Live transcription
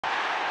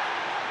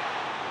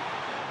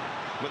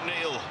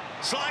McNeil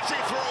slides it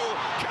through.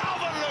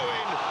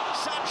 Calvert-Lewin.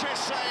 Sanchez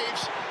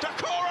saves.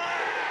 Doucoure.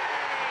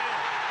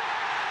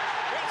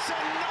 It's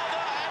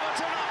another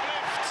Everton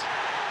uplift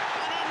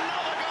and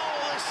another goal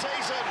this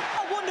season.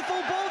 A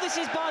wonderful ball this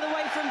is, by the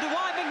way, from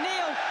Dwight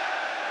McNeil.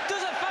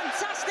 Does a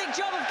fantastic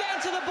job of getting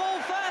to the ball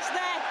first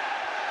there.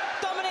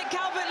 Dominic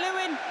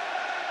Calvert-Lewin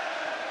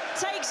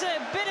takes a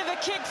bit of a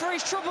kick for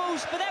his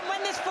troubles, but then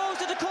when this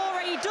falls to Doucoure,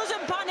 he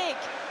doesn't panic.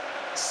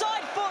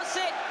 Side foots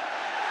it.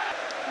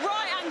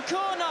 Right-hand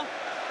corner,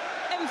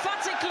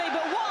 emphatically,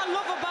 but what I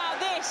love about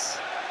this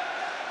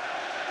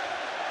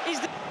is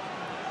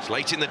it's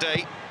late in the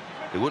day.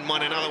 We wouldn't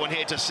mind another one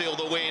here to seal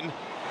the win.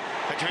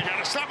 They're trying down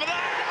a slap of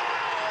that.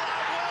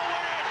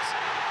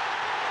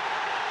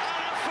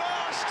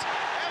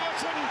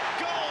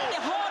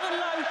 Hard and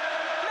low,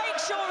 make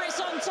sure it's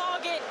on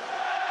target.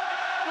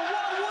 But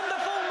what a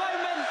wonderful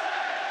moment,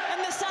 and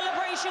the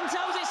celebration time.